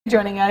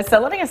Joining us,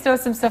 letting us know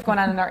some stuff going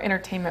on in our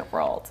entertainment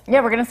world.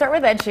 Yeah, we're going to start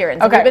with Ed Sheeran.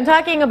 So okay. We've been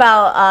talking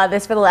about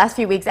this for the last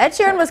few weeks. Ed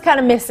Sheeran was kind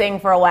of missing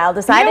for a while,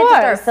 decided to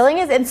start filling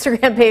his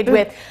Instagram page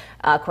with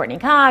Courtney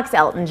Cox,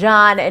 Elton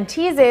John, and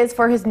teases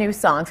for his new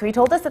song. So he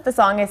told us that the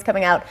song is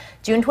coming out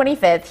June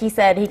 25th. He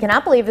said he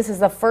cannot believe this is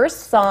the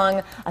first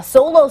song, a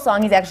solo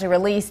song he's actually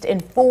released in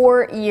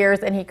 4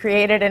 years, and he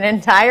created an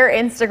entire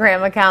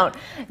Instagram account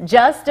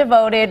just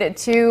devoted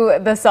to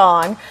the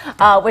song,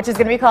 which is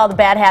going to be called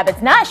Bad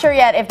Habits. Not sure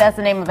yet if that's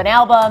the name of an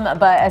album,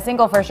 but a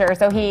single for sure.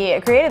 So he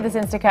created this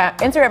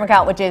Instagram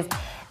account, which is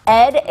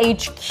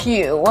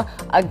EdHQ.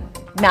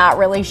 Not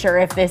really sure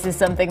if this is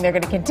something they're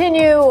going to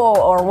continue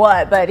or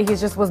what, but he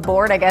just was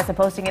bored, I guess, of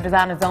posting it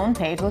on his own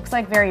page. Looks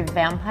like very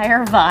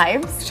vampire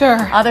vibes. Sure.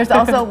 There's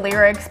also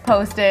lyrics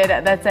posted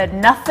that said,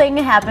 "Nothing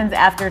happens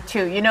after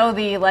 2." You know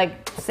the,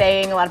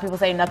 saying, a lot of people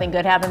say nothing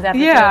good happens after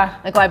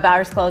 2? Like why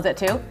bars close at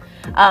 2?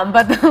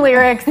 But the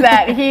lyrics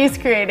that he's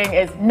creating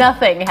is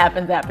 "nothing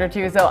happens after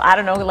 2." So I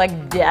don't know,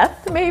 like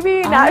death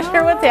maybe? Not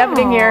sure what's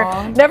happening here.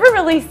 Never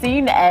really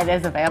seen Ed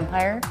as a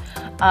vampire.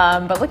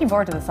 But looking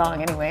forward to the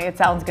song anyway. It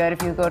sounds good.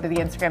 If you go to the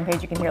Instagram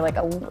page, you can hear like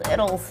a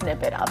little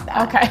snippet of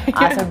that.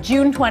 Okay. So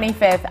June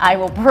 25th, I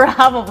will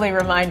probably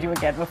remind you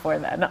again before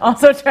then.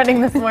 Also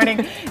trending this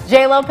morning,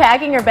 J-Lo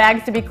packing her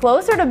bags to be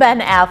closer to Ben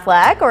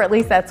Affleck, or at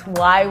least that's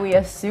why we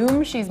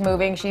assume she's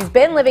moving. She's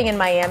been living in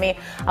Miami,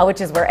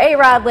 which is where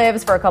A-Rod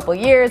lives, for a couple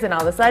years, and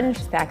all of a sudden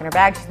she's packing her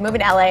bags. She's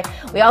moving to LA.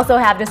 We also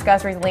have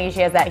discussed recently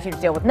she has that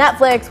huge deal with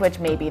Netflix, which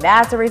maybe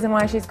that's a reason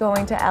why she's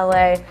going to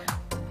LA.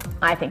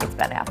 I think it's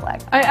Ben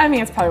Affleck. I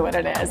mean, it's probably what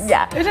it is.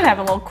 Yeah. It should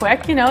happen a little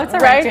quick, you know, it's all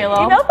right,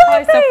 J-Lo. You know,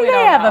 but they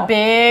have a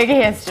big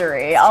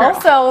history.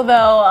 Also,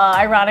 though,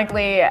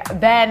 ironically,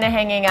 Ben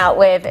hanging out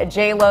with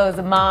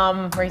J-Lo's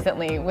mom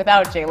recently,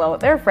 without J-Lo.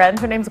 They're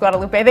friends. Her name's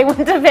Guadalupe. They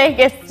went to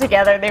Vegas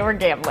together. They were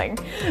gambling.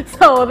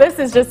 So this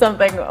is just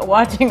something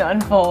watching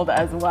unfold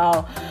as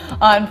well.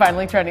 And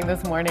finally trending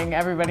this morning,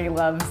 everybody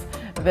loves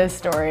this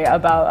story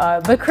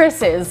about the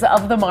Chris's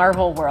of the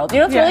Marvel world. You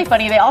know, it's really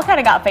funny. They all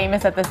kind of got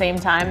famous at the same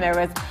time. There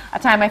was a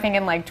time, I think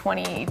in like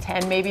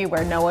 2010 maybe,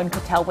 where no one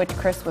could tell which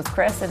Chris was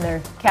Chris, and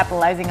they're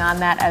capitalizing on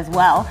that as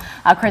well.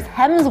 Chris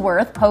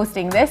Hemsworth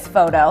posting this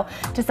photo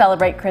to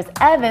celebrate Chris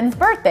Evans'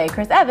 birthday.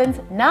 Chris Evans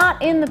not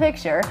in the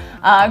picture.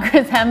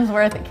 Chris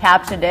Hemsworth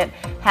captioned it,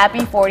 "Happy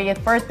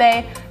 40th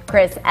birthday,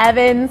 Chris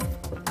Evans.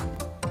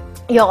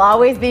 You'll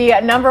always be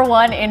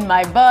 #1 in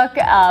my book,"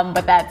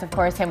 but that's, of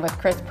course, him with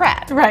Chris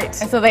Pratt.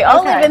 Right. And so they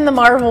all live in the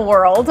Marvel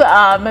world,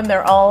 and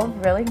they're all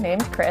really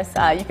named Chris.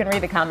 You can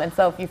read the comments,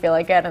 though, if you feel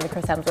like it, on the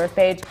Chris Hemsworth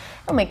page.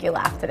 It'll make you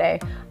laugh today,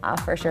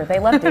 for sure. They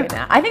love doing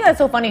that. I think that's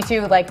so funny,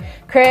 too. Like,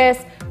 Chris,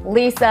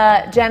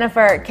 Lisa,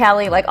 Jennifer,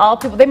 Kelly, like, all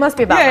people, they must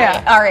be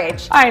about our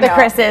age. I know. The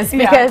Chris's,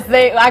 because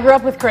I grew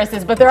up with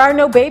Chris's, but there are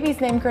no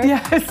babies named Chris.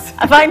 Yes.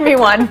 Find me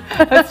one.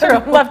 That's true.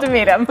 Love to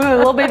meet him.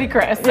 Little baby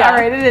Chris. All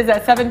right, it is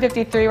at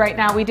 7:53 right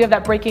now. We do have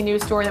that breaking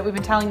news story that we've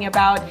been telling you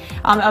about.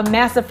 A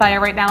massive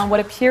fire right now in what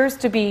appears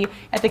to be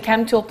at the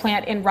chem tool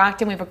plant in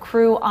Rockton. We have a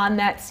crew on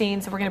that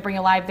scene, so we're going to bring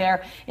you live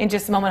there in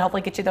just a moment.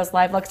 Hopefully get you those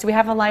live looks. Do we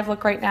have a live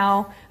look right now?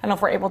 I don't know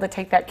if we're able to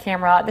take that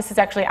camera. This is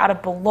actually out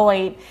of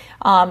Beloit.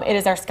 It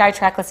is our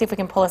SkyTrack. Let's see if we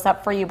can pull this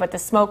up for you. But the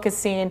smoke is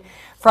seen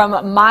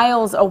from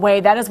miles away.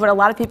 That is what a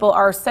lot of people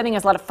are sending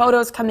us. A lot of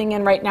photos coming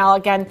in right now.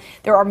 Again,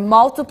 there are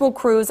multiple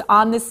crews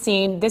on this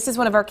scene. This is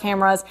one of our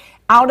cameras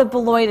out of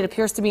Beloit. It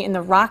appears to be in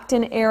the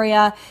Rockton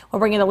area. We'll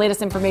bring you the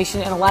latest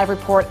information in a live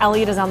report.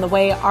 Elliot is on the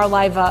way. Our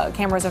live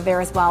cameras are there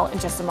as well in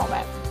just a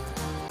moment.